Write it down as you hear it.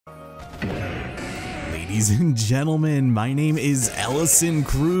Ladies and gentlemen, my name is Ellison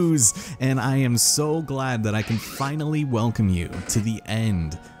Cruz, and I am so glad that I can finally welcome you to the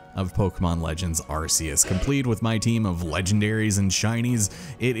end of Pokemon Legends Arceus. Complete with my team of legendaries and shinies,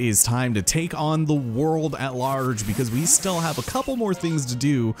 it is time to take on the world at large because we still have a couple more things to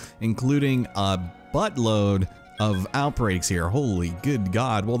do, including a buttload of outbreaks here. Holy good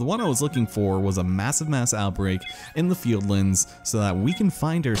God. Well, the one I was looking for was a massive mass outbreak in the Fieldlands so that we can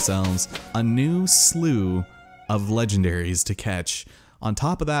find ourselves a new slew of legendaries to catch. On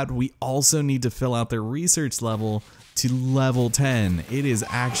top of that, we also need to fill out their research level to level 10. It is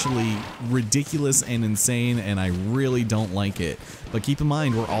actually ridiculous and insane, and I really don't like it. But keep in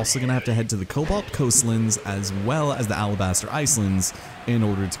mind, we're also going to have to head to the Cobalt Coastlands as well as the Alabaster Icelands in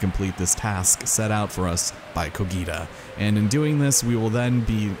order to complete this task set out for us by Cogita. And in doing this, we will then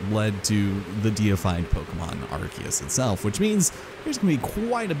be led to the deified Pokemon Arceus itself, which means there's going to be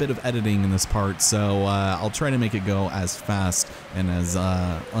quite a bit of editing in this part, so I'll try to make it go as fast and as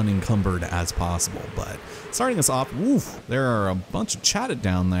unencumbered as possible. But starting us off, woof, there are a bunch of chatted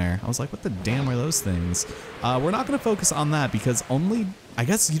down there. I was like, what the damn are those things? We're not going to focus on that because I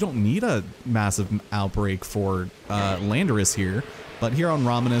guess you don't need a massive outbreak for Landorus here, but here on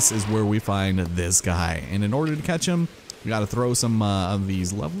Romanus is where we find this guy. And in order to catch him, we got to throw some of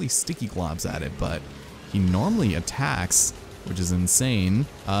these lovely sticky globs at it, but he normally attacks, which is insane,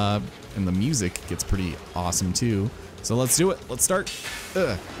 and the music gets pretty awesome too. So let's do it. Let's start.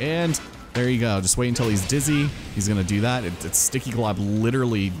 And there you go. Just wait until he's dizzy. He's gonna do that. It's sticky glob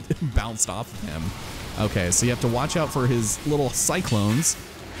literally bounced off of him. Okay, so you have to watch out for his little cyclones.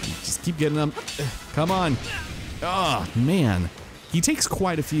 Just keep getting them. Come on. Oh man. He takes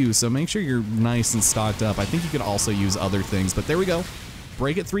quite a few, so make sure you're nice and stocked up. I think you could also use other things, but there we go.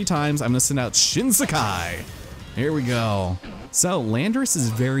 Break it 3 times. I'm gonna send out Shinsekai. Here we go. So Landorus is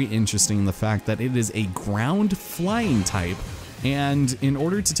very interesting in the fact that it is a ground flying type, and in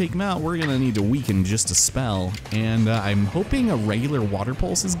order to take him out, we're gonna need to weaken just a spell, and I'm hoping a regular water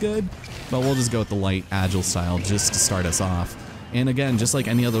pulse is good, but we'll just go with the light agile style just to start us off. And again, just like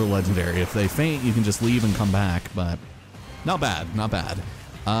any other legendary, if they faint, you can just leave and come back, but not bad, not bad.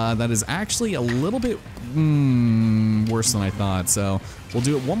 That is actually a little bit worse than I thought, so we'll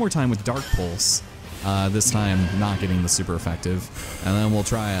do it one more time with Dark Pulse. This time not getting the super effective, and then we'll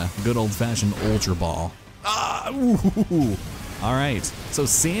try a good old-fashioned Ultra Ball. Ooh. All right, so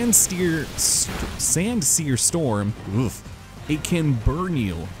Sandsear Storm, oof, it can burn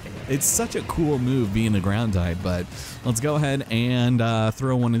you. It's such a cool move being a ground type, but let's go ahead and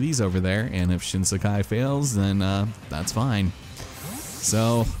throw one of these over there, and if Shinsekai fails, then that's fine.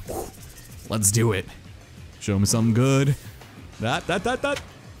 So let's do it. Show me something good. That.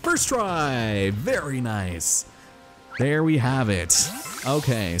 First try, very nice. There we have it.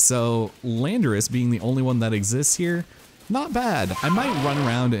 Okay, so Landorus being the only one that exists here, not bad. I might run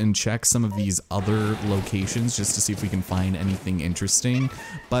around and check some of these other locations just to see if we can find anything interesting.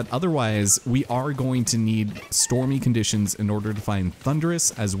 But otherwise, we are going to need stormy conditions in order to find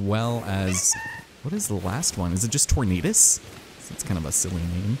Thundurus, as well as, what is the last one? Is it just Tornadus? That's kind of a silly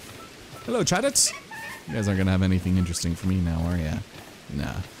name. Hello, Chattet. You guys aren't gonna have anything interesting for me now, are ya?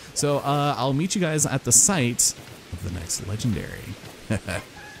 Nah. So I'll meet you guys at the site of the next legendary.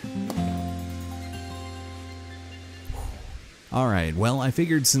 Alright, well, I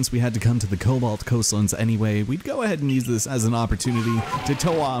figured since we had to come to the Cobalt Coastlands anyway, we'd go ahead and use this as an opportunity to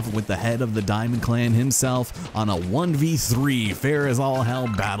tow off with the head of the Diamond Clan himself on a 1v3 fair as all hell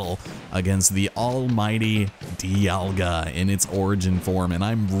battle against the almighty Dialga in its origin form, and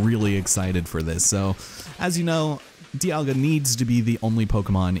I'm really excited for this. So, as you know, Dialga needs to be the only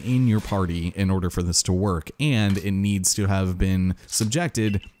Pokemon in your party in order for this to work, and it needs to have been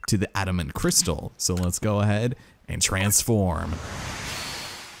subjected to the Adamant Crystal. So let's go ahead and transform.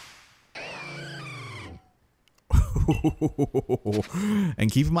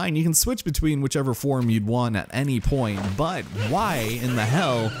 And keep in mind, you can switch between whichever form you'd want at any point, but why in the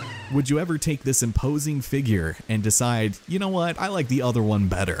hell would you ever take this imposing figure and decide, you know what, I like the other one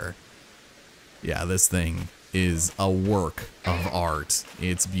better? Yeah, this thing is a work of art.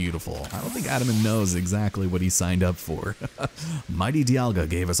 It's beautiful. I don't think Adamant knows exactly what he signed up for. Mighty Dialga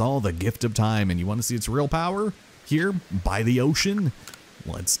gave us all the gift of time, and you want to see its real power? Here, by the ocean?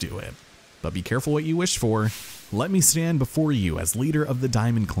 Let's do it. But be careful what you wish for. Let me stand before you as leader of the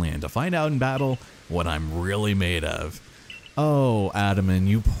Diamond Clan to find out in battle what I'm really made of. Oh, Adamant,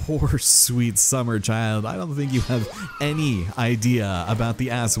 you poor sweet summer child. I don't think you have any idea about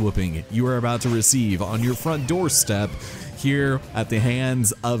the ass whooping you are about to receive on your front doorstep here at the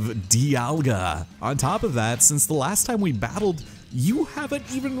hands of Dialga. On top of that, since the last time we battled You haven't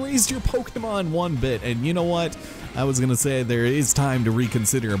even raised your Pokemon one bit, and you know what? I was gonna say there is time to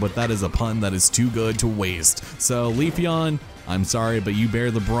reconsider, but that is a pun that is too good to waste. So Leafeon, I'm sorry, but you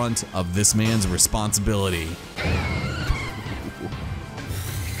bear the brunt of this man's responsibility.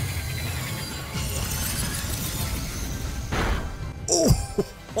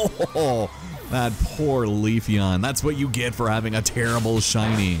 Oh, that poor Leafeon. That's what you get for having a terrible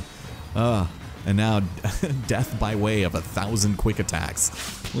shiny. And now death by way of 1,000 quick attacks.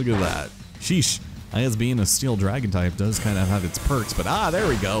 Look at that. Sheesh. I guess being a steel dragon type does kind of have its perks, but there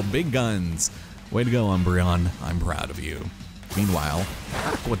we go. Big guns. Way to go, Umbreon. I'm proud of you. Meanwhile,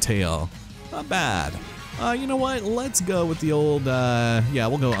 Aqua Tail. Not bad. You know what? Let's go with the old, yeah,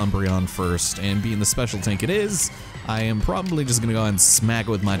 we'll go Umbreon first. And being the special tank it is, I am probably just gonna go ahead and smack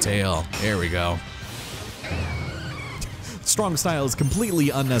it with my tail. There we go. Strong Style is completely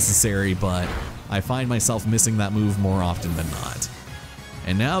unnecessary, but I find myself missing that move more often than not.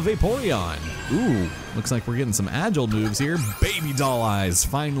 And now Vaporeon. Ooh, looks like we're getting some agile moves here. Baby doll eyes.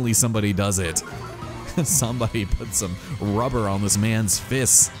 Finally somebody does it. Somebody put some rubber on this man's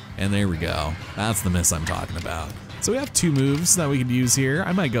fists. And there we go. That's the miss I'm talking about. So we have 2 moves that we could use here.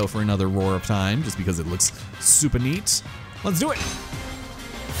 I might go for another Roar of Time just because it looks super neat. Let's do it.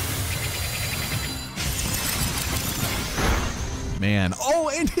 Man,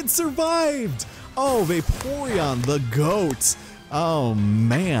 oh, and it survived! Oh, Vaporeon, the GOAT. Oh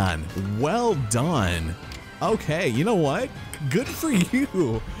man, well done. Okay, you know what? Good for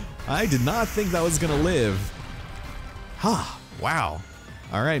you. I did not think that was gonna live. Huh, wow.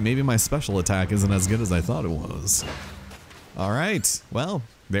 All right, maybe my special attack isn't as good as I thought it was. All right, well,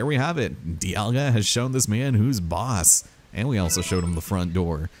 there we have it. Dialga has shown this man who's boss. And we also showed him the front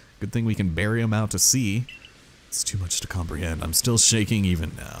door. Good thing we can bury him out to sea. It's too much to comprehend. I'm still shaking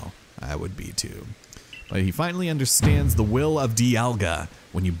even now. I would be too. But he finally understands the will of Dialga.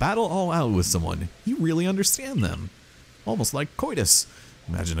 When you battle all out with someone, you really understand them. Almost like coitus.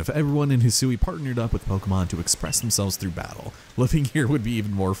 Imagine if everyone in Hisui partnered up with Pokemon to express themselves through battle. Living here would be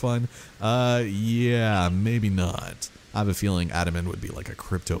even more fun. Yeah, maybe not. I have a feeling Adamant would be like a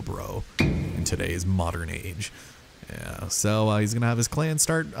crypto bro in today's modern age. Yeah, so he's gonna have his clan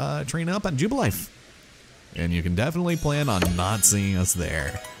start training up on Jubilife. And you can definitely plan on not seeing us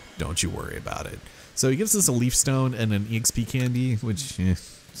there. Don't you worry about it. So he gives us a Leaf Stone and an EXP candy, which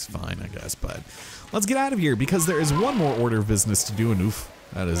is fine, I guess. But let's get out of here because there is one more order of business to do. And oof,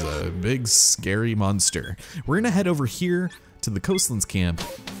 that is a big, scary monster. We're going to head over here to the Coastlands camp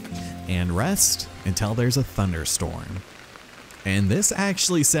and rest until there's a thunderstorm. And this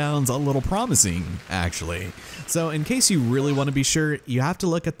actually sounds a little promising, actually. So in case you really want to be sure, you have to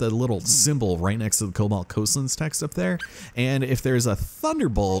look at the little symbol right next to the Cobalt Coastlands text up there. And if there's a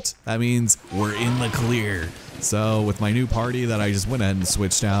thunderbolt, that means we're in the clear. So with my new party that I just went ahead and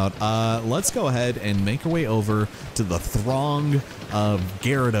switched out, let's go ahead and make our way over to the throng of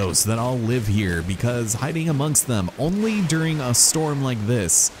Gyarados that all live here, because hiding amongst them only during a storm like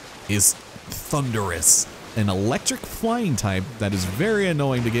this is Thunderous. An electric flying type that is very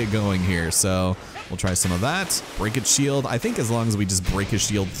annoying to get going here. So we'll try some of that. Break its shield. I think as long as we just break his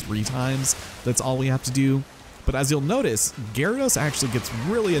shield 3 times, that's all we have to do. But as you'll notice, Gyarados actually gets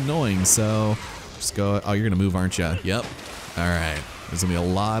really annoying. So just go, oh, you're gonna move, aren't you? Yep. All right. There's gonna be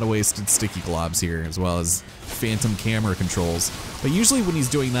a lot of wasted sticky globs here, as well as phantom camera controls. But usually when he's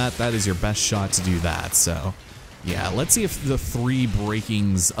doing that, that is your best shot to do that. So yeah, let's see if the 3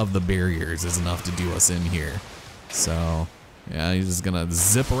 breakings of the barriers is enough to do us in here. So, yeah, he's just gonna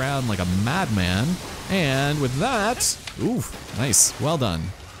zip around like a madman. And with that, oof, nice, well done.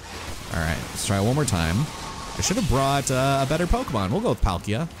 All right, let's try one more time. I should have brought a better Pokemon. We'll go with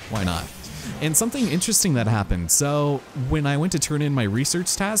Palkia, why not? And something interesting that happened. So when I went to turn in my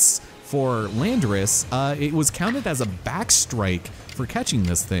research tasks for Landorus, it was counted as a backstrike for catching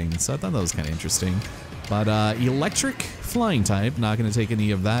this thing. So I thought that was kind of interesting. But electric flying type, not going to take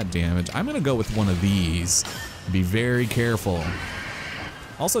any of that damage. I'm going to go with one of these. Be very careful.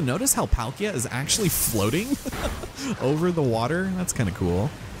 Also, notice how Palkia is actually floating over the water. That's kind of cool.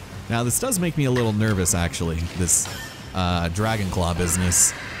 Now, this does make me a little nervous, actually, this Dragon Claw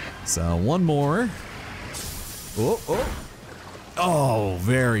business. So, one more. Oh, oh. Oh,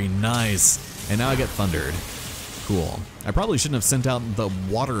 very nice. And now I get thundered. Cool. I probably shouldn't have sent out the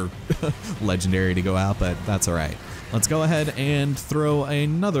water legendary to go out, but that's all right. Let's go ahead and throw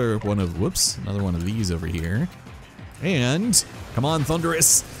another one of, whoops, another one of these over here. And come on,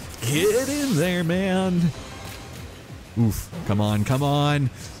 Thunderous, get in there, man. Oof, come on, come on.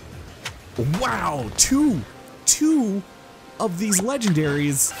 Wow, two of these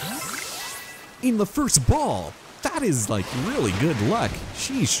legendaries in the first ball. That is like really good luck.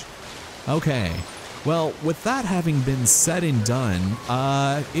 Sheesh. Okay. Well, with that having been said and done,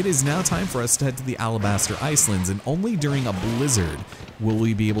 it is now time for us to head to the Alabaster Icelands, and only during a blizzard will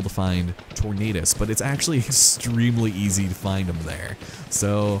we be able to find Tornadus, but it's actually extremely easy to find them there.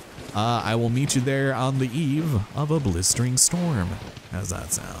 So I will meet you there on the eve of a blistering storm. How's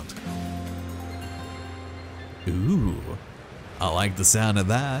that sound? Ooh, I like the sound of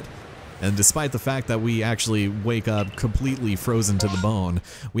that. And despite the fact that we actually wake up completely frozen to the bone,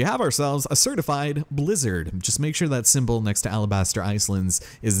 we have ourselves a certified blizzard. Just make sure that symbol next to Alabaster Icelands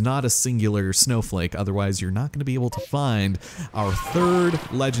is not a singular snowflake, otherwise you're not going to be able to find our third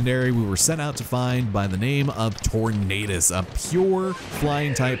legendary we were sent out to find by the name of Tornadus, a pure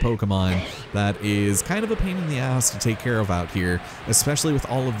flying type Pokemon that is kind of a pain in the ass to take care of out here, especially with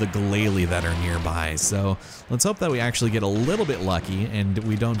all of the Glalie that are nearby. So let's hope that we actually get a little bit lucky and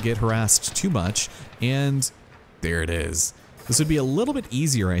we don't get harassed too much, and there it is. This would be a little bit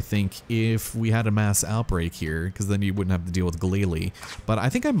easier, I think, if we had a mass outbreak here, because then you wouldn't have to deal with Glalie. But I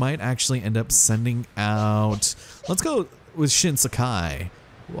think I might actually end up sending out, let's go with Shin Sakai.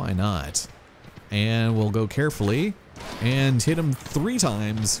 Why not? And we'll go carefully and hit him 3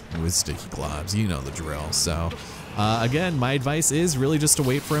 times with Sticky Globs. You know the drill. So again, my advice is really just to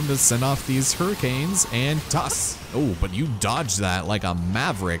wait for him to send off these hurricanes and toss. Oh, but you dodged that like a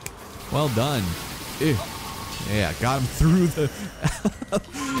maverick. Well done. Ew. Yeah, got him through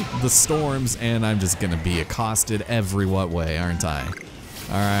the storms, and I'm just gonna be accosted every what way, aren't I?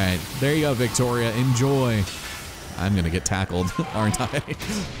 All right, there you go, Victoria. Enjoy. I'm gonna get tackled, aren't I?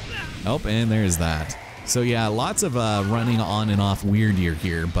 Oh, and there's that. So yeah, lots of running on and off weird gear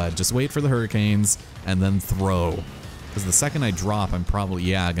here, but just wait for the hurricanes and then throw. Because the second I drop, I'm probably,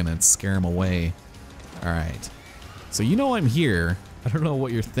 yeah, gonna scare him away. All right. So you know I'm here. I don't know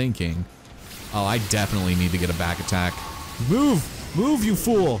what you're thinking. Oh, I definitely need to get a back attack. Move! Move, you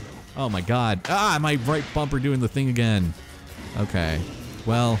fool! Oh my god. Ah, my right bumper doing the thing again. Okay.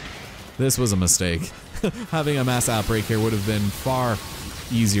 Well, this was a mistake. Having a mass outbreak here would have been far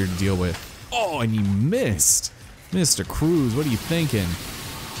easier to deal with. Oh, and you missed. Mr. Cruz, what are you thinking?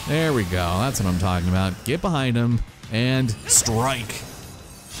 There we go. That's what I'm talking about. Get behind him and strike.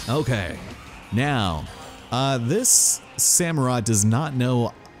 Okay. Now, this Samurott does not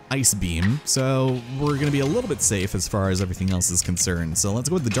know Ice Beam, so we're going to be a little bit safe as far as everything else is concerned. So let's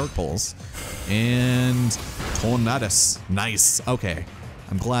go with the Dark Pulse. And Tornadus. Nice. Okay.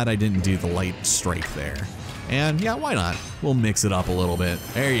 I'm glad I didn't do the Light Strike there. And yeah, why not? We'll mix it up a little bit.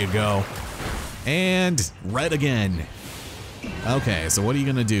 There you go. And red again. Okay, so what are you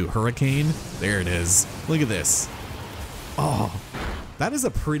going to do? Hurricane? There it is. Look at this. Oh. That is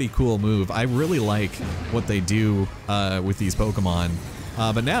a pretty cool move. I really like what they do with these Pokemon.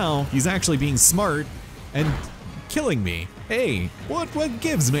 But now he's actually being smart and killing me. Hey, what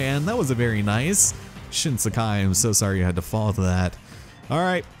gives, man? That was a very nice. Shin Sakai, I'm so sorry you had to fall to that. All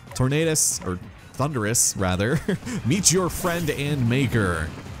right, Tornadus, or Thunderous rather, meet your friend and maker.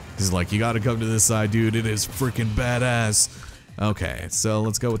 He's like, you gotta come to this side, dude. It is freaking badass. Okay, so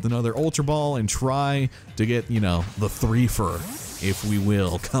let's go with another Ultra Ball and try to get, you know, the 3-fer. If we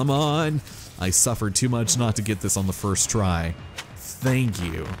will. Come on. I suffered too much not to get this on the first try. Thank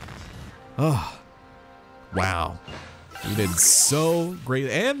you. Oh, wow. You did so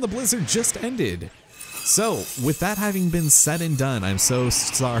great. And the blizzard just ended. So, with that having been said and done, I'm so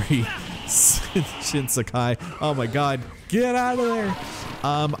sorry, Shin Sakai. Oh my god. Get out of there.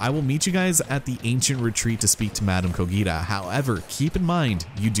 I will meet you guys at the ancient retreat to speak to Madame Cogita. However, keep in mind,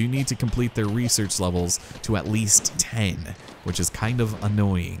 you do need to complete their research levels to at least 10, which is kind of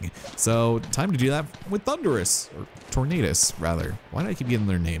annoying. So, time to do that with Thunderous, or Tornadus, rather. Why do I keep getting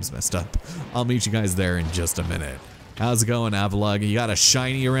their names messed up? I'll meet you guys there in just a minute. How's it going, Avalugg? You got a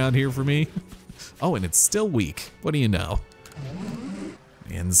shiny around here for me? Oh, and it's still weak. What do you know?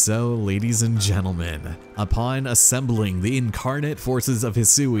 And so, ladies and gentlemen, upon assembling the incarnate forces of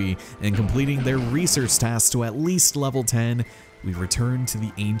Hisui and completing their research tasks to at least level 10, we return to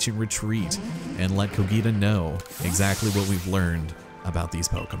the ancient retreat and let Cogita know exactly what we've learned about these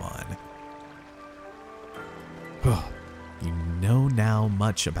Pokemon. You know now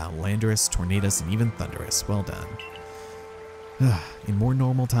much about Landorus, Tornadus, and even Thunderous. Well done. In more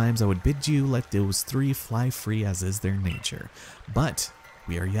normal times, I would bid you let those 3 fly free as is their nature. But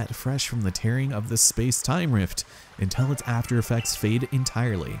we are yet fresh from the tearing of the space-time rift until its after effects fade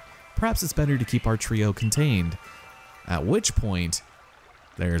entirely. Perhaps it's better to keep our trio contained. At which point,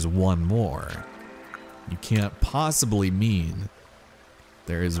 there's one more. You can't possibly mean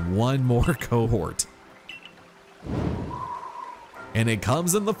there is one more cohort. And it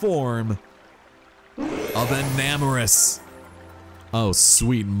comes in the form of Enamorus. Oh,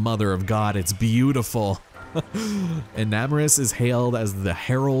 sweet mother of God, it's beautiful. Enamorus is hailed as the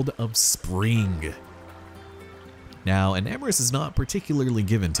herald of spring. Now, Enamorus is not particularly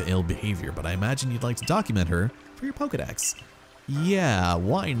given to ill behavior, but I imagine you'd like to document her for your Pokedex. Yeah,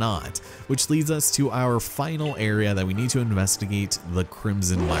 why not? Which leads us to our final area that we need to investigate, the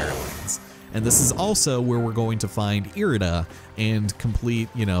Crimson Mirelands. And this is also where we're going to find Irida and complete,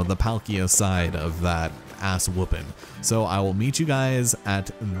 you know, the Palkia side of that ass whooping. So I will meet you guys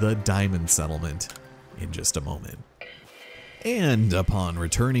at the Diamond Settlement in just a moment. And upon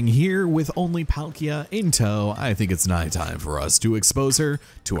returning here with only Palkia in tow, I think it's nigh time for us to expose her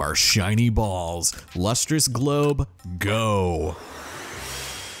to our shiny balls. Lustrous Globe, go!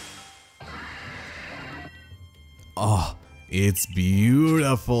 Oh, it's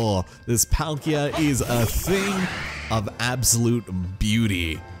beautiful. This Palkia is a thing of absolute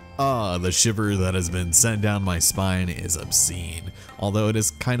beauty. Oh, the shiver that has been sent down my spine is obscene. Although it is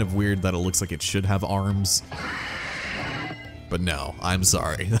kind of weird that it looks like it should have arms. But no, I'm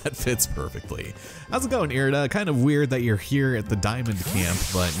sorry, that fits perfectly. How's it going, Irida? Kind of weird that you're here at the Diamond Camp,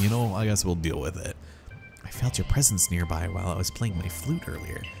 but you know, I guess we'll deal with it. I felt your presence nearby while I was playing my flute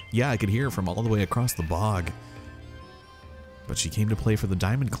earlier. Yeah, I could hear her from all the way across the bog. But she came to play for the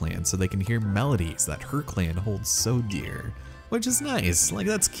Diamond Clan so they can hear melodies that her clan holds so dear. Which is nice, like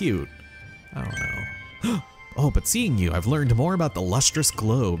that's cute. I don't know. Oh, but seeing you, I've learned more about the Lustrous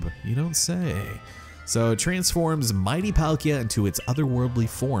Globe. You don't say. So it transforms Mighty Palkia into its otherworldly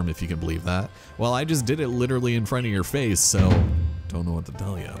form, if you can believe that. Well, I just did it literally in front of your face, so don't know what to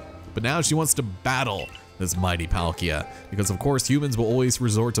tell you. But now she wants to battle this Mighty Palkia, because of course humans will always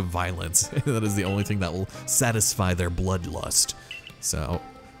resort to violence. That is the only thing that will satisfy their bloodlust. So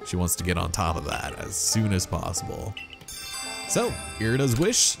she wants to get on top of that as soon as possible. So, Irida's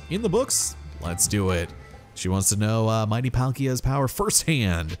wish in the books. Let's do it. She wants to know Mighty Palkia's power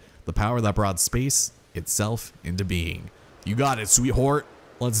firsthand. The power that brought space itself into being. You got it, sweetheart.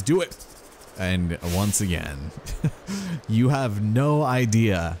 Let's do it. And once again, you have no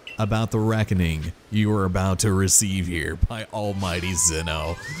idea about the reckoning you are about to receive here by Almighty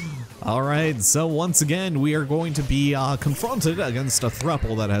Sinnoh. Alright, so once again, we are going to be confronted against a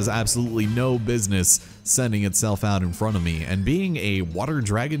thruple that has absolutely no business sending itself out in front of me. And being a water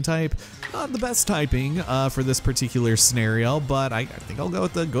dragon type, not the best typing for this particular scenario, but I think I'll go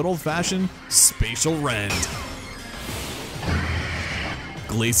with the good old-fashioned Spatial Rend.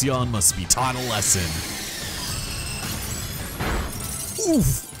 Glaceon must be taught a lesson.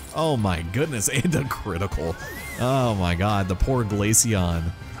 Oof! Oh my goodness, and a critical. Oh my god, the poor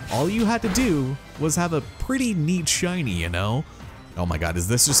Glaceon. All you had to do was have a pretty neat shiny, you know? Oh my god, is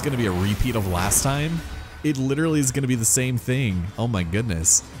this just gonna be a repeat of last time? It literally is gonna be the same thing. Oh my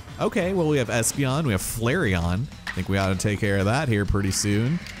goodness. Okay, well we have Espeon, we have Flareon. I think we ought to take care of that here pretty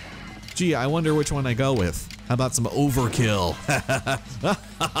soon. Gee, I wonder which one I go with. How about some Overkill?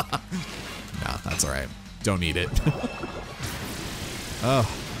 Nah, that's alright. Don't need it. Oh,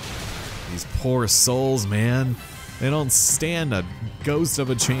 these poor souls, man. They don't stand a ghost of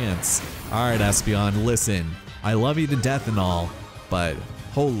a chance. Alright, Espeon, listen. I love you to death and all, but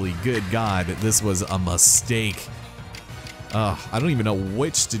holy good god, this was a mistake. I don't even know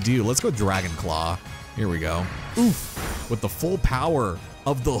which to do. Let's go Dragon Claw. Here we go. Oof, with the full power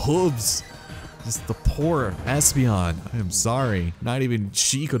of the hooves. Just the poor Espeon. I am sorry. Not even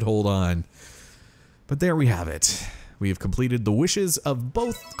she could hold on. But there we have it. We have completed the wishes of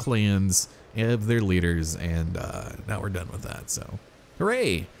both clans of their leaders, and now we're done with that, so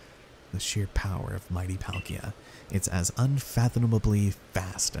hooray! The sheer power of Mighty Palkia. It's as unfathomably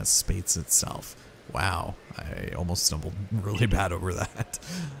fast as space itself. Wow, I almost stumbled really bad over that.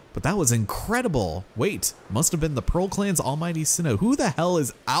 But that was incredible. Wait, must have been the Pearl Clan's Almighty Sinnoh. Who the hell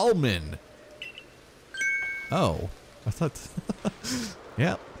is Alman? Oh, I thought,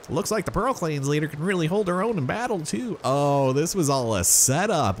 yeah, looks like the Pearl Clan's leader can really hold her own in battle too. Oh, this was all a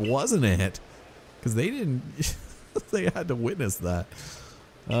setup, wasn't it? Because they didn't, they had to witness that.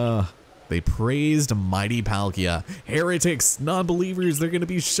 They praised Mighty Palkia. Heretics, non-believers, they're gonna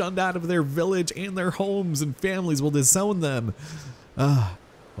be shunned out of their village and their homes, and families will disown them.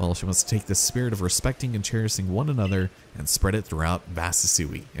 Well, she wants to take the spirit of respecting and cherishing one another and spread it throughout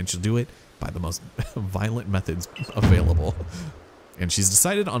Vasasui, and she'll do it by the most violent methods available. And she's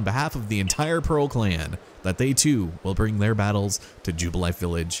decided on behalf of the entire Pearl Clan that they too will bring their battles to Jubilife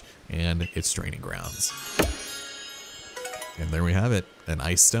Village and its training grounds. And there we have it, an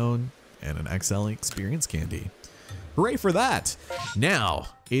Ice Stone and an XL Experience Candy. Hooray for that! Now,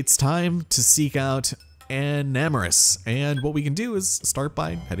 it's time to seek out Enamorous. And what we can do is start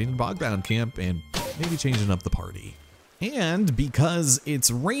by heading to Bogbound Camp and maybe changing up the party. And because it's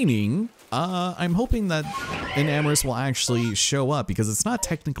raining, I'm hoping that Enamorous will actually show up because it's not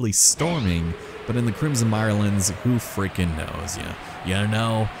technically storming, but in the Crimson Mirelands, who freaking knows? You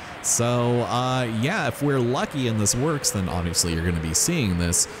know? So, yeah, if we're lucky and this works, then obviously you're going to be seeing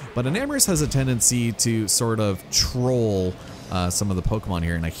this. But Enamorous has a tendency to sort of troll some of the Pokemon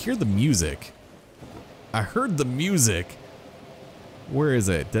here, and I hear the music. I heard the music. Where is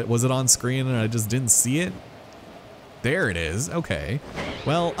it? Was it on screen and I just didn't see it? There it is. Okay.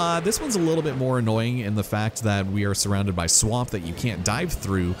 Well, this one's a little bit more annoying in the fact that we are surrounded by swamp that you can't dive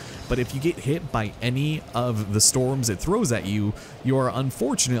through, but if you get hit by any of the storms it throws at you, you are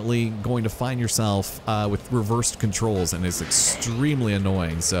unfortunately going to find yourself with reversed controls, and it's extremely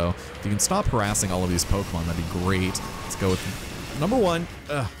annoying. So if you can stop harassing all of these Pokemon, that'd be great. Let's go with number one.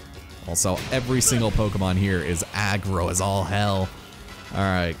 Also, every single Pokemon here is aggro as all hell. All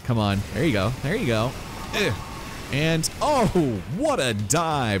right, come on. There you go. There you go. And, oh, what a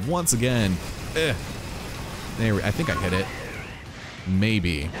dive once again. There I think I hit it.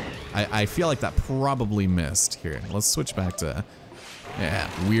 Maybe. I feel like that probably missed. Here, let's switch back to, yeah,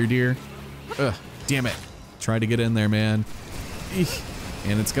 Weird Ear. Damn it. Try to get in there, man.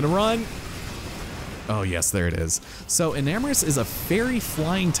 And it's gonna run. Oh, yes, there it is. So Enamorous is a fairy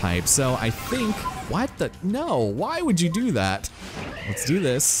flying type, so I think, what the, no, why would you do that? Let's do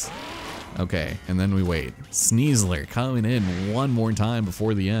this. Okay, and then we wait. Sneasler coming in one more time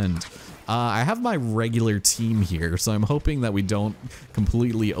before the end. I have my regular team here, so I'm hoping that we don't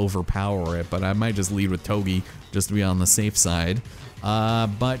completely overpower it, but I might just lead with Togi just to be on the safe side.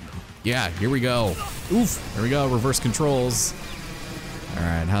 But yeah, here we go. Oof, there we go, reverse controls. All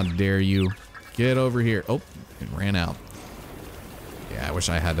right, how dare you. Get over here. Oh, it ran out. Yeah, I wish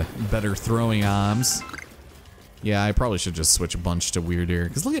I had better throwing arms. Yeah, I probably should just switch a bunch to Weird Ear,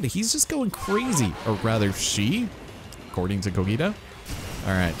 because look at it, he's just going crazy. Or rather, she, according to Cogita.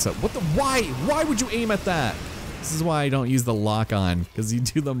 All right, so what the, why would you aim at that? This is why I don't use the lock-on, because you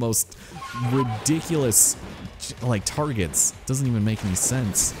do the most ridiculous, like, targets. Doesn't even make any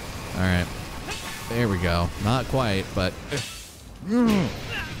sense. All right, there we go. Not quite, but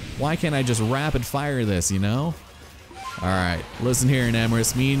why can't I just rapid fire this, you know? All right, listen here,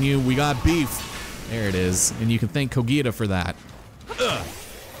 Enamorous, me and you, we got beef. There it is, and you can thank Cogita for that.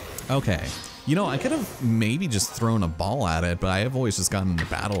 Okay, you know, I could have maybe just thrown a ball at it, but I have always just gotten into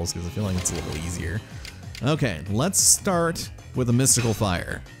battles because I feel like it's a little easier. Okay, let's start with a Mystical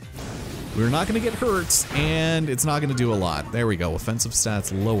Fire. We're not gonna get hurt, and it's not gonna do a lot. There we go, offensive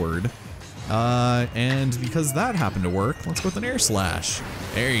stats lowered. And because that happened to work, let's go with an Air Slash.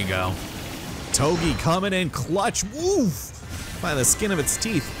 There you go. Togi coming in clutch, woof, by the skin of its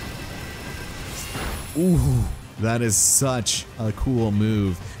teeth. Ooh, that is such a cool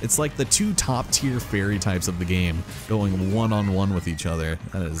move. It's like the two top tier fairy types of the game going one-on-one with each other.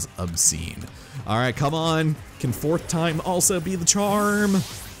 That is obscene. All right, come on. Can fourth time also be the charm?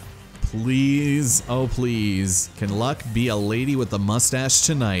 Please, oh please. Can luck be a lady with a mustache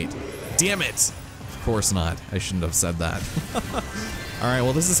tonight? Damn it. Of course not. I shouldn't have said that. All right,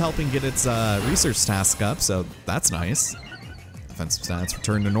 well, this is helping get its research task up, so that's nice. Offensive stats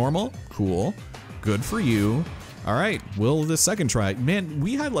return to normal. Cool. Good for you. All right, will the second try. Man,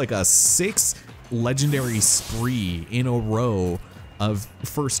 we had like a 6 legendary spree in a row of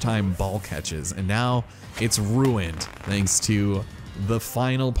first time ball catches, and now it's ruined thanks to the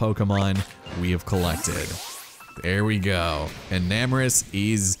final Pokemon we have collected. There we go. Enamorous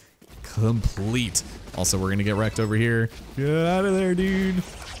is complete. Also, we're gonna get wrecked over here. Get out of there, dude.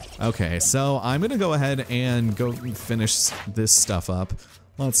 Okay, so I'm gonna go ahead and go finish this stuff up.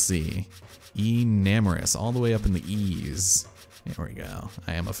 Let's see. Enamorous, all the way up in the E's. There we go.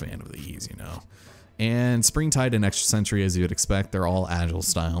 I am a fan of the E's, you know. And Springtide and Extra Sentry, as you would expect, they're all agile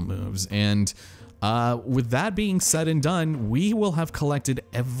style moves. And with that being said and done, we will have collected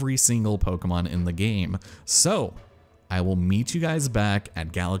every single Pokemon in the game. So I will meet you guys back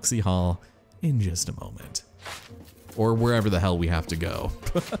at Galaxy Hall in just a moment. Or wherever the hell we have to go.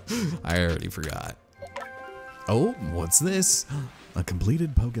 I already forgot. Oh, what's this? A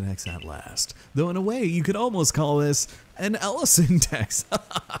completed Pokedex at last. Though in a way, you could almost call this an Ellison Dex.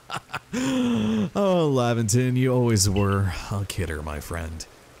 Oh, Laventon, you always were a kidder, my friend.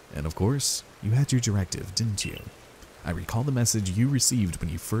 And of course, you had your directive, didn't you? I recall the message you received when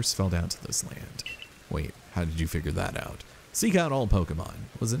you first fell down to this land. Wait, how did you figure that out? Seek out all Pokemon,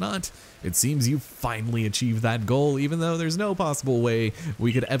 was it not? It seems you finally achieved that goal, even though there's no possible way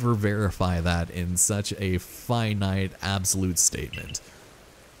we could ever verify that in such a finite, absolute statement.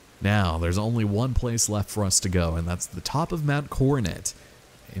 Now, there's only one place left for us to go, and that's the top of Mount Coronet,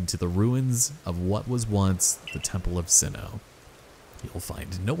 into the ruins of what was once the Temple of Sinnoh. You'll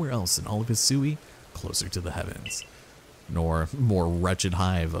find nowhere else in all of Hisui closer to the heavens, nor more wretched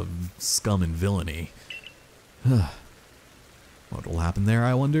hive of scum and villainy. What will happen there,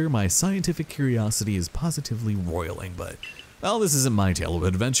 I wonder? My scientific curiosity is positively roiling, but, well, this isn't my tale of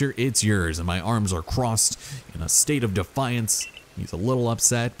adventure, it's yours, and my arms are crossed in a state of defiance. He's a little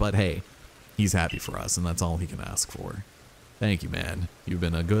upset, but hey, he's happy for us, and that's all he can ask for. Thank you, man. You've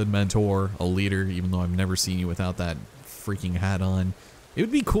been a good mentor, a leader, even though I've never seen you without that freaking hat on. It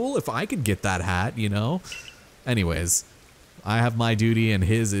would be cool if I could get that hat, you know? Anyways, I have my duty, and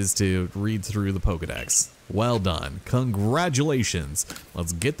his is to read through the Pokedex. Well done. Congratulations.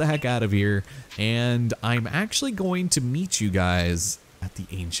 Let's get the heck out of here, and I'm actually going to meet you guys at the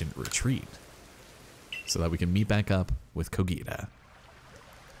Ancient Retreat so that we can meet back up with Cogita.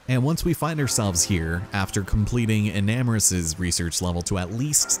 And once we find ourselves here, after completing Enamoris's research level to at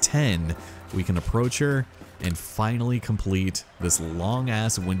least 10, we can approach her and finally complete this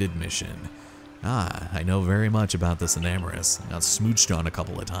long-ass winded mission. I know very much about this Enamoris. I got smooched on a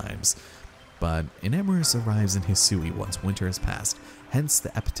couple of times. But Enamoris arrives in Hisui once winter has passed, hence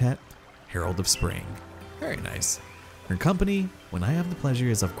the epithet, Herald of Spring. Very nice. Her company, when I have the pleasure,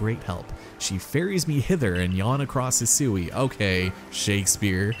 is of great help. She ferries me hither and yon across Hisui. Okay,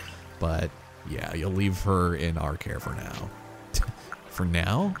 Shakespeare. But yeah, you'll leave her in our care for now. For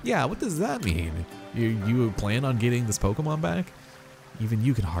now? Yeah, what does that mean? You plan on getting this Pokemon back? Even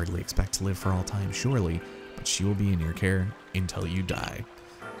you can hardly expect to live for all time, surely, but she will be in your care until you die.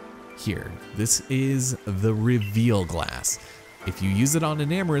 Here, this is the Reveal Glass. If you use it on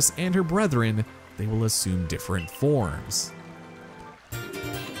Enamoris and her brethren, they will assume different forms.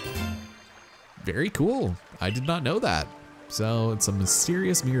 Very cool. I did not know that. So it's a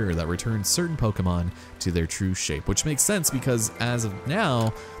mysterious mirror that returns certain Pokemon to their true shape, which makes sense because as of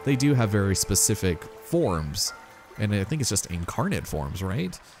now, they do have very specific forms. And I think it's just incarnate forms,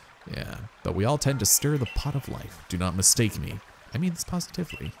 right? Yeah, but we all tend to stir the pot of life. Do not mistake me. I mean this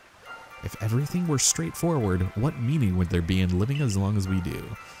positively. If everything were straightforward, what meaning would there be in living as long as we do?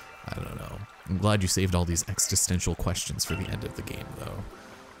 I don't know. I'm glad you saved all these existential questions for the end of the game, though.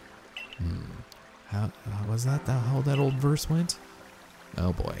 How was that how that old verse went?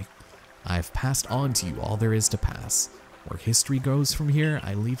 Oh boy. I've passed on to you all there is to pass. Where history goes from here,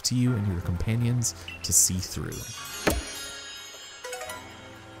 I leave to you and your companions to see through.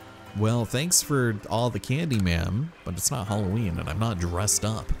 Well, thanks for all the candy, ma'am, but it's not Halloween and I'm not dressed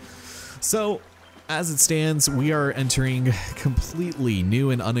up. So, as it stands, we are entering completely new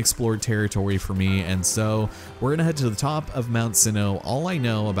and unexplored territory for me, and so we're gonna head to the top of Mount Sinnoh. All I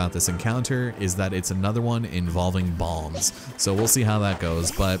know about this encounter is that it's another one involving bombs, so we'll see how that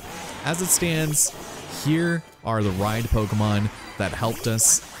goes. But as it stands, here are the ride Pokemon that helped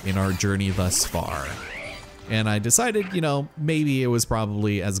us in our journey thus far. And I decided, you know, maybe it was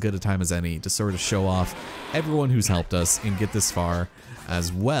probably as good a time as any to sort of show off everyone who's helped us and get this far,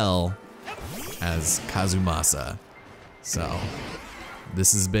 as well as Kazumasa. So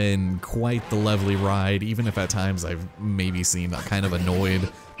this has been quite the lovely ride, even if at times I've maybe seemed kind of annoyed.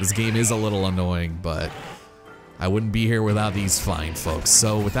 This game is a little annoying, but I wouldn't be here without these fine folks.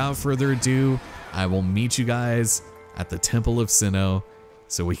 So without further ado, I will meet you guys at the Temple of Sinnoh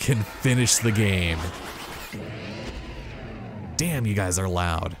so we can finish the game. Damn, you guys are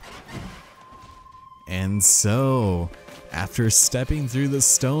loud. And so, after stepping through the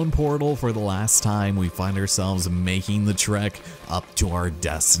stone portal for the last time, we find ourselves making the trek up to our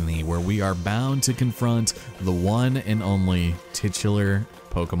destiny, where we are bound to confront the one and only titular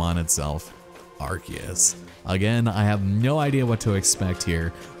Pokemon itself, Arceus. Again, I have no idea what to expect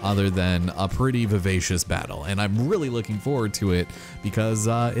here other than a pretty vivacious battle, and I'm really looking forward to it because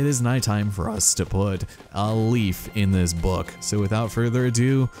it is nighttime for us to put a leaf in this book. So without further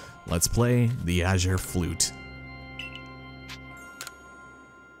ado, let's play the Azure Flute.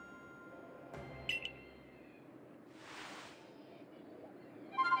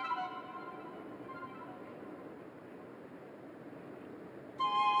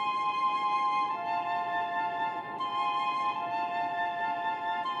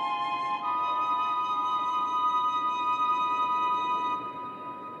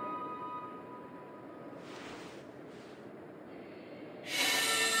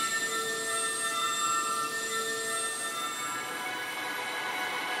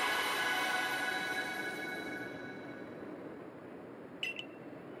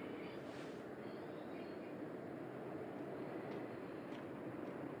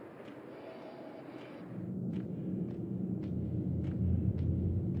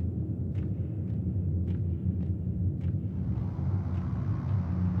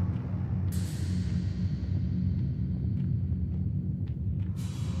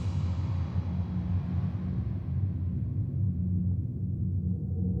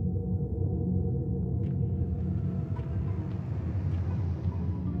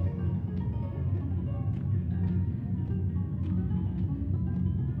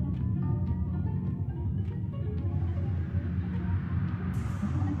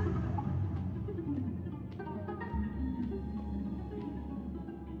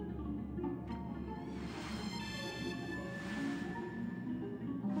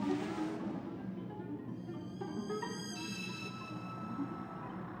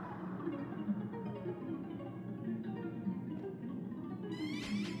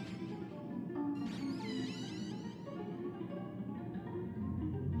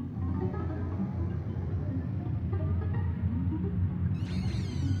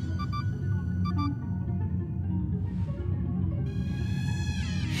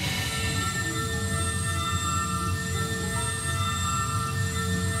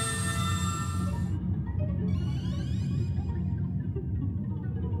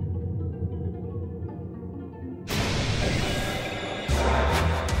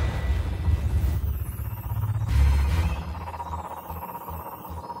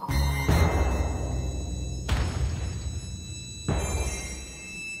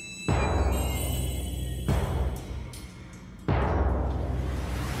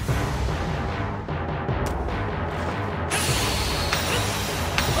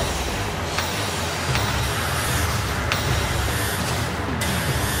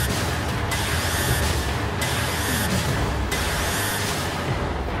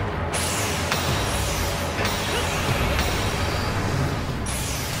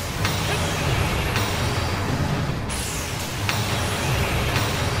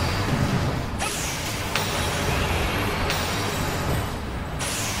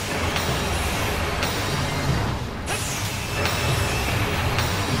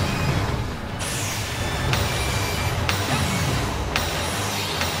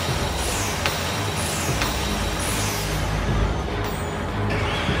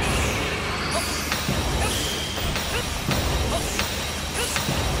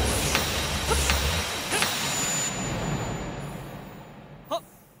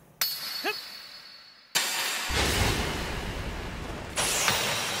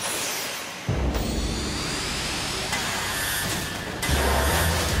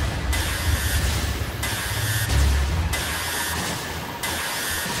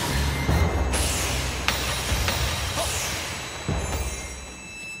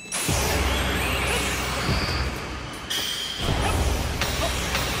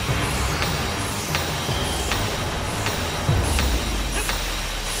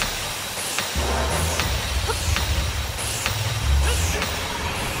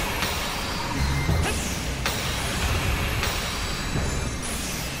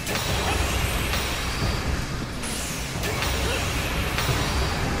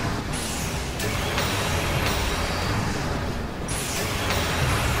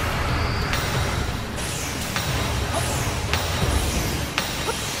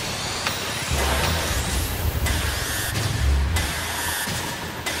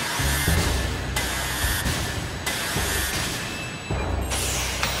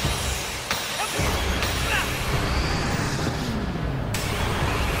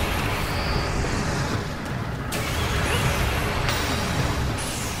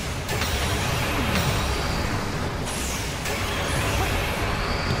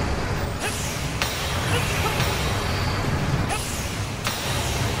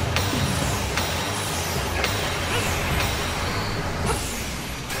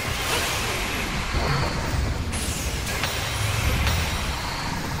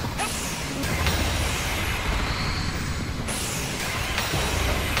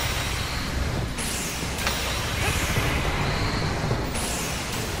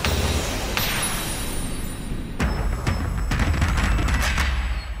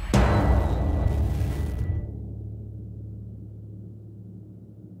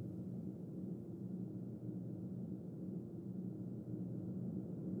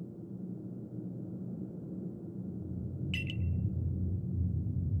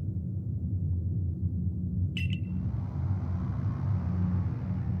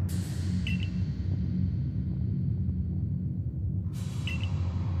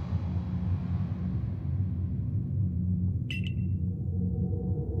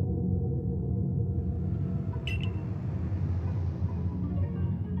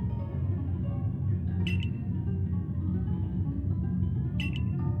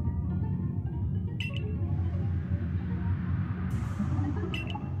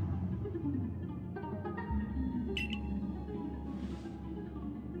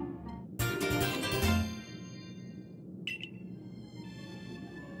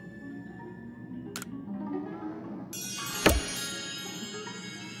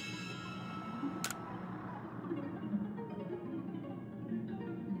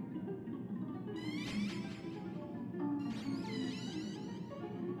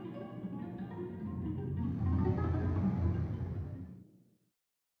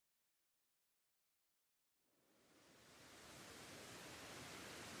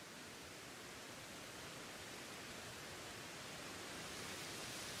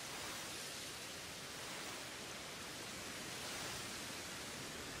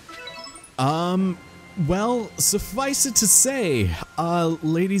 Well, suffice it to say,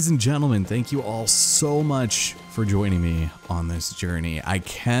 ladies and gentlemen, thank you all so much for joining me on this journey. I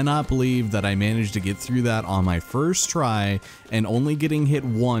cannot believe that I managed to get through that on my first try and only getting hit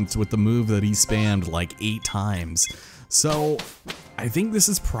once with the move that he spammed like 8 times. So I think this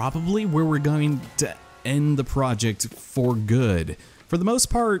is probably where we're going to end the project for good. For the most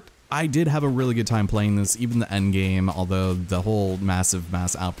part, I did have a really good time playing this, even the end game, although the whole mass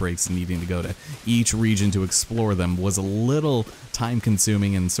outbreaks and needing to go to each region to explore them was a little time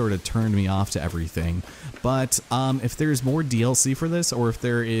consuming and sort of turned me off to everything. But if there's more DLC for this, or if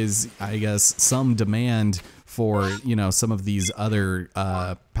there is, I guess, some demand for, you know, some of these other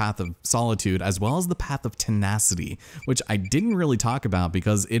Path of Solitude, as well as the Path of Tenacity, which I didn't really talk about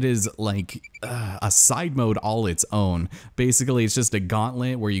because it is like a side mode all its own. Basically, it's just a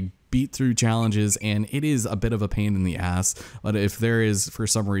gauntlet where you beat through challenges, and it is a bit of a pain in the ass, but if there is, for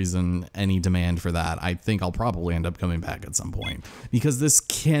some reason, any demand for that, I think I'll probably end up coming back at some point, because this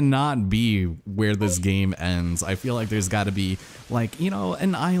cannot be where this game ends. I feel like there's got to be, like, you know,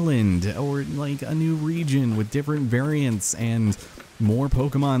 an island, or like a new region with different variants and more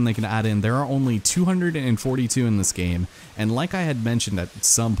Pokemon they can add in. There are only 242 in this game, and like I had mentioned at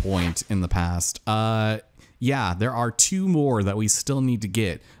some point in the past, yeah, there are 2 more that we still need to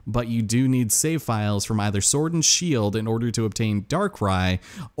get, but you do need save files from either Sword and Shield in order to obtain Darkrai,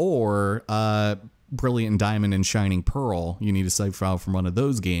 or Brilliant Diamond and Shining Pearl. You need a save file from one of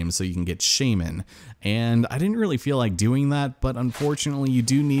those games so you can get Shaman. And I didn't really feel like doing that, but unfortunately you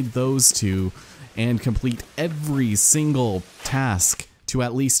do need those 2 and complete every single task to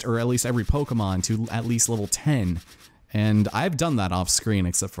at least every Pokemon to at least level 10. And I've done that off screen,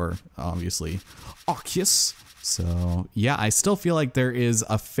 except for, obviously, Arceus. So, yeah, I still feel like there is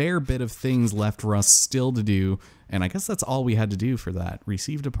a fair bit of things left for us still to do, and I guess that's all we had to do for that.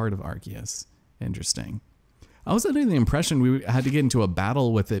 Received a part of Arceus. Interesting. I was under the impression we had to get into a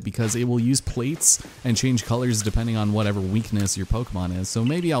battle with it because it will use plates and change colors depending on whatever weakness your Pokemon is. So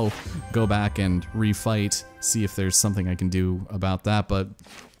maybe I'll go back and refight, see if there's something I can do about that, but,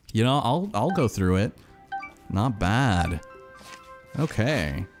 you know, I'll go through it. Not bad.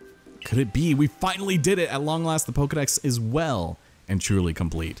 Okay. Could it be? We finally did it! At long last, the Pokedex is well and truly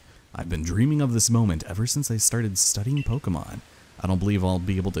complete. I've been dreaming of this moment ever since I started studying Pokemon. I don't believe I'll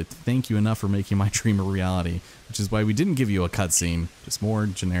be able to thank you enough for making my dream a reality, which is why we didn't give you a cutscene, just more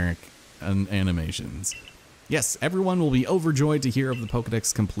generic animations. Yes, everyone will be overjoyed to hear of the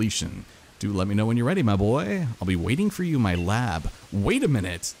Pokedex completion. Do let me know when you're ready, my boy. I'll be waiting for you in my lab. Wait a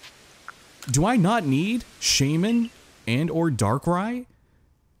minute! Do I not need Shaman and or Darkrai?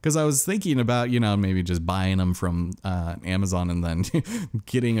 Because I was thinking about, you know, maybe just buying them from Amazon and then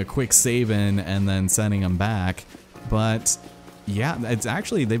getting a quick save in and then sending them back. But yeah, it's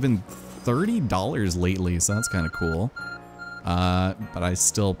actually, they've been $30 lately, so that's kind of cool. But I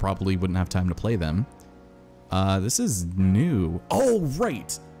still probably wouldn't have time to play them. This is new. Oh,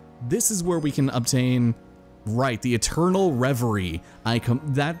 right. This is where we can obtain... Right, the Eternal Reverie.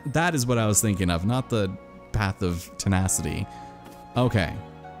 That is what I was thinking of, not the Path of Tenacity. Okay,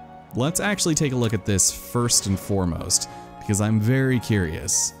 let's actually take a look at this first and foremost, because I'm very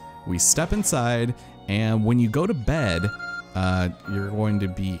curious. We step inside, and when you go to bed, you're going to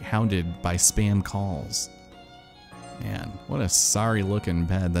be hounded by spam calls. Man, what a sorry looking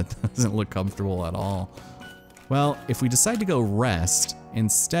bed. That doesn't look comfortable at all. Well, if we decide to go rest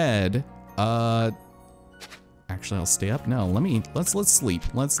instead, actually, I'll stay up. No, let's sleep.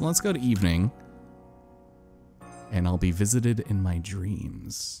 Let's go to evening. And I'll be visited in my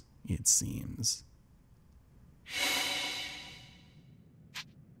dreams, it seems.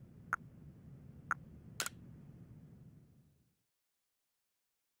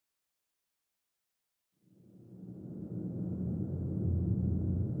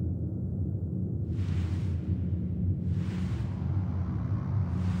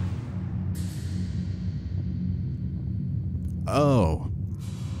 Oh,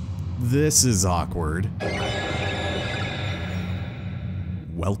 this is awkward.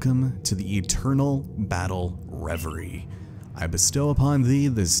 Welcome to the Eternal Battle Reverie. I bestow upon thee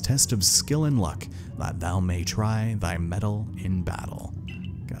this test of skill and luck, that thou may try thy mettle in battle.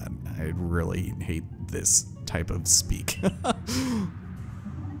 God, I really hate this type of speak.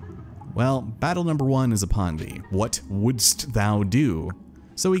 Well, battle number 1 is upon thee. What wouldst thou do?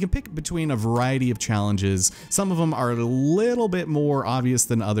 So we can pick between a variety of challenges. Some of them are a little bit more obvious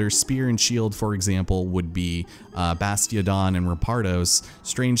than others. Spear and Shield, for example, would be Bastiodon and Rapardos.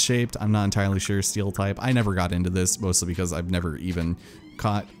 Strange shaped, I'm not entirely sure. Steel type, I never got into this, mostly because I've never even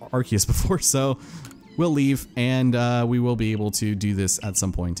caught Arceus before, so we'll leave, and we will be able to do this at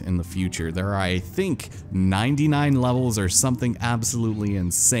some point in the future. There are, I think, 99 levels or something absolutely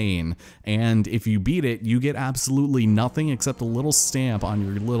insane, and if you beat it, you get absolutely nothing except a little stamp on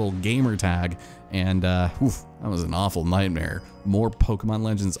your little gamer tag, and oof, that was an awful nightmare. More Pokemon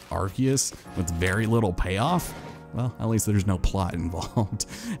Legends Arceus with very little payoff? Well, at least there's no plot involved.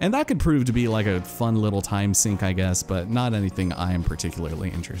 And that could prove to be like a fun little time sink, I guess, but not anything I am particularly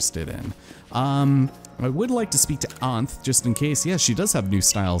interested in. I would like to speak to Anth, just in case. Yes, she does have new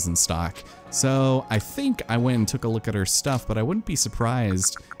styles in stock. So I think I went and took a look at her stuff, but I wouldn't be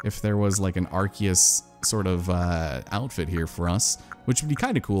surprised if there was like an Arceus sort of outfit here for us, which would be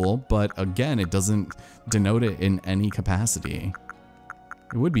kind of cool, but again, it doesn't denote it in any capacity.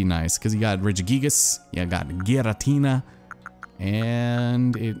 It would be nice, because you got Regigigas, you got Giratina,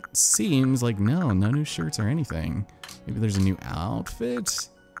 and it seems like no new shirts or anything. Maybe there's a new outfit?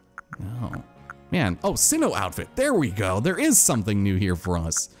 No. Man, oh, Sinnoh outfit, there we go. There is something new here for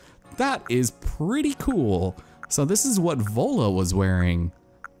us. That is pretty cool. So this is what Vola was wearing.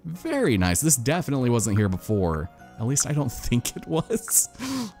 Very nice. This definitely wasn't here before. At least I don't think it was.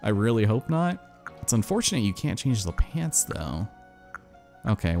 I really hope not. It's unfortunate you can't change the pants though.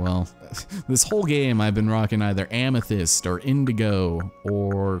 Okay, well, this whole game I've been rocking either Amethyst or Indigo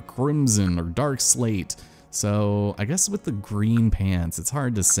or Crimson or Dark Slate. So I guess with the green pants, it's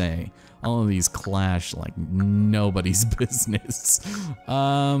hard to say. All of these clash like nobody's business.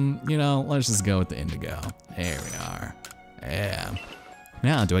 You know, let's just go with the Indigo. There we are. Yeah.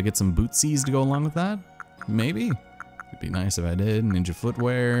 Now, do I get some bootsies to go along with that? Maybe. It'd be nice if I did. Ninja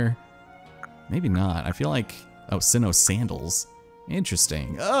footwear. Maybe not. I feel like, oh, Sinnoh sandals.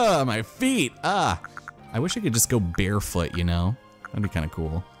 Interesting. Oh, my feet. I wish I could just go barefoot, you know? That'd be kind of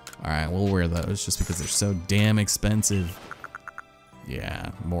cool. All right, we'll wear those just because they're so damn expensive. Yeah,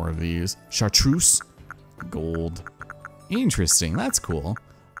 more of these. Chartreuse, gold. Interesting, that's cool.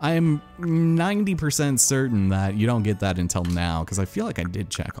 I am 90% certain that you don't get that until now, because I feel like I did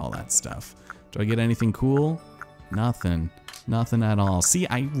check all that stuff. Do I get anything cool? Nothing. Nothing at all. See,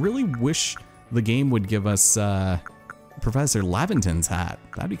 I really wish the game would give us Professor Laventon's hat.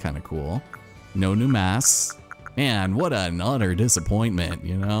 That'd be kind of cool. No new masks. Man, what an utter disappointment,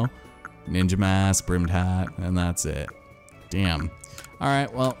 you know? Ninja mask, brimmed hat, and that's it. Damn. All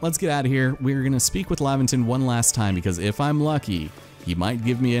right, well, let's get out of here. We're gonna speak with Laventon one last time, because if I'm lucky, he might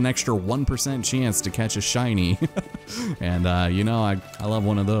give me an extra 1% chance to catch a shiny. And you know, I love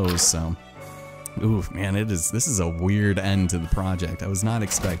one of those, so. Oof, man, this is a weird end to the project. I was not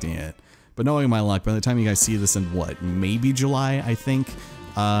expecting it. But knowing my luck, by the time you guys see this in what, maybe July, I think,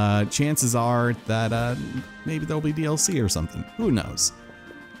 chances are that maybe there'll be DLC or something. Who knows?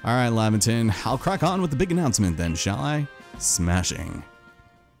 All right, Laventon, I'll crack on with the big announcement then, shall I? Smashing.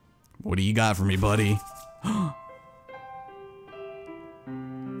 What do you got for me, buddy?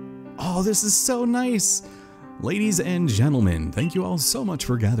 Oh, this is so nice. Ladies and gentlemen, thank you all so much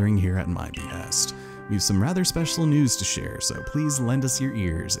for gathering here at my behest. We have some rather special news to share, so please lend us your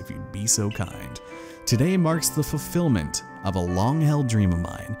ears if you'd be so kind. Today marks the fulfillment of a long-held dream of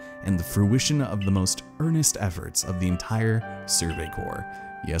mine and the fruition of the most earnest efforts of the entire Survey Corps.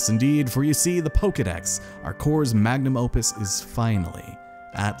 Yes, indeed, for you see, the Pokédex, our Corps' magnum opus, is finally,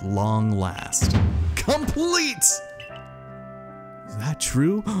 at long last, complete! Is that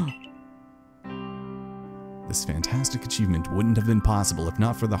true? This fantastic achievement wouldn't have been possible if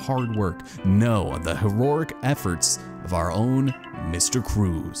not for the hard work, no, the heroic efforts of our own Mr.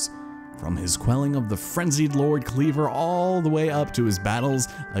 Cruz. From his quelling of the frenzied Lord Cleaver all the way up to his battles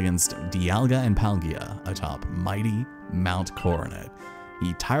against Dialga and Palgia atop mighty Mount Coronet,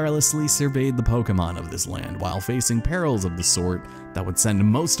 he tirelessly surveyed the Pokemon of this land while facing perils of the sort that would send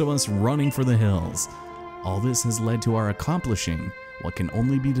most of us running for the hills. All this has led to our accomplishing what can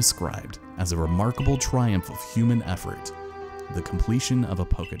only be described as a remarkable triumph of human effort, the completion of a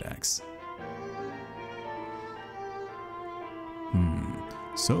Pokédex.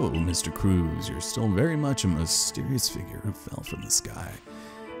 So, Mr. Cruz, you're still very much a mysterious figure who fell from the sky.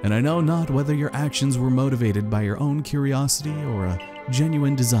 And I know not whether your actions were motivated by your own curiosity or a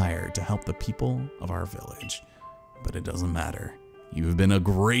genuine desire to help the people of our village. But it doesn't matter. You've been a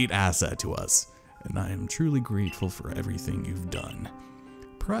great asset to us, and I am truly grateful for everything you've done.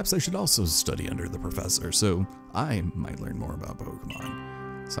 Perhaps I should also study under the professor, so I might learn more about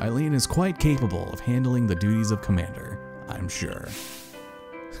Pokemon. Silene is quite capable of handling the duties of commander, I'm sure.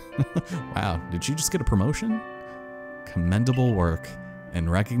 Wow, did she just get a promotion? Commendable work. In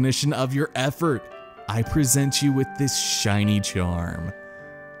recognition of your effort, I present you with this shiny charm.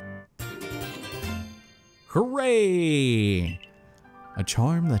 Hooray! A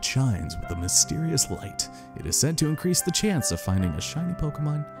charm that shines with a mysterious light. It is said to increase the chance of finding a shiny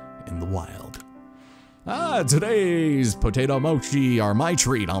Pokemon in the wild. Today's potato mochi are my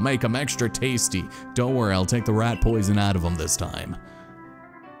treat. I'll make them extra tasty. Don't worry, I'll take the rat poison out of them this time.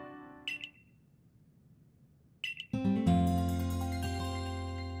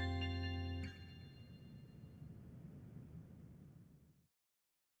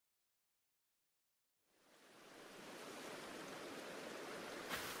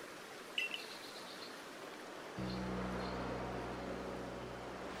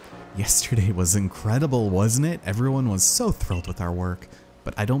 Yesterday was incredible, wasn't it? Everyone was so thrilled with our work,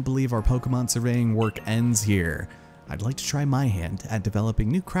 but I don't believe our Pokemon surveying work ends here. I'd like to try my hand at developing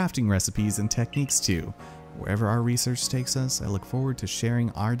new crafting recipes and techniques too. Wherever our research takes us, I look forward to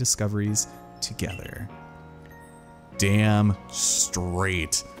sharing our discoveries together. Damn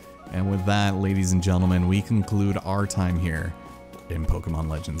straight. And with that, ladies and gentlemen, we conclude our time here in Pokemon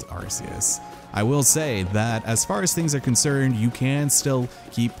Legends Arceus. I will say that as far as things are concerned, you can still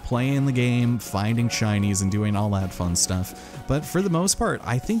keep playing the game, finding shinies and doing all that fun stuff. But for the most part,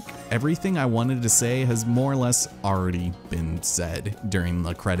 I think everything I wanted to say has more or less already been said during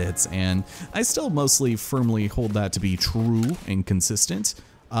the credits, and I still mostly firmly hold that to be true and consistent.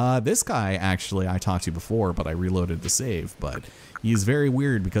 This guy, actually, I talked to before, but I reloaded the save, but he's very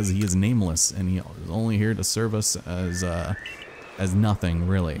weird because he is nameless, and he is only here to serve us as nothing,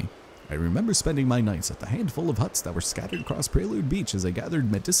 really. I remember spending my nights at the handful of huts that were scattered across Prelude Beach as I gathered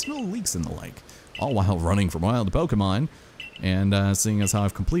medicinal leeks and the like, all while running from wild Pokemon. And seeing as how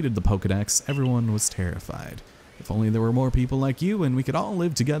I've completed the Pokedex, everyone was terrified. If only there were more people like you and we could all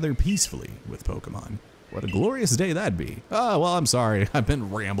live together peacefully with Pokemon. What a glorious day that'd be. Oh, well, I'm sorry, I've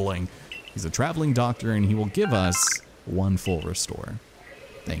been rambling. He's a traveling doctor and he will give us one full restore.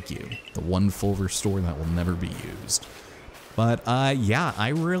 Thank you. The one full restore that will never be used. But yeah, I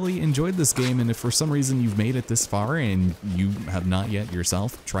really enjoyed this game, and if for some reason you've made it this far and you have not yet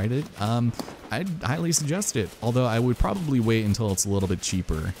yourself tried it, I'd highly suggest it, although I would probably wait until it's a little bit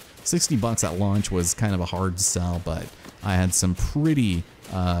cheaper. 60 bucks at launch was kind of a hard sell, but I had some pretty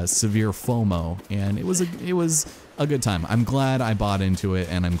severe FOMO, and it was a good time. I'm glad I bought into it,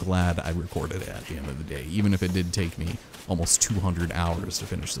 and I'm glad I recorded it at the end of the day, even if it did take me almost 200 hours to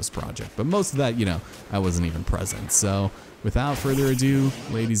finish this project. But most of that, you know, I wasn't even present. So without further ado,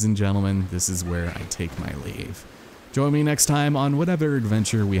 ladies and gentlemen, this is where I take my leave. Join me next time on whatever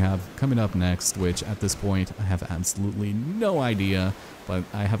adventure we have coming up next, which at this point I have absolutely no idea, but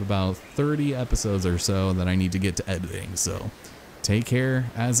I have about 30 episodes or so that I need to get to editing. So take care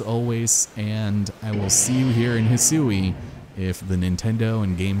as always, and I will see you here in Hisui if the Nintendo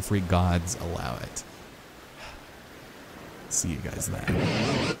and Game Freak gods allow it. See you guys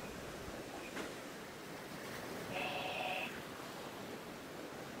then.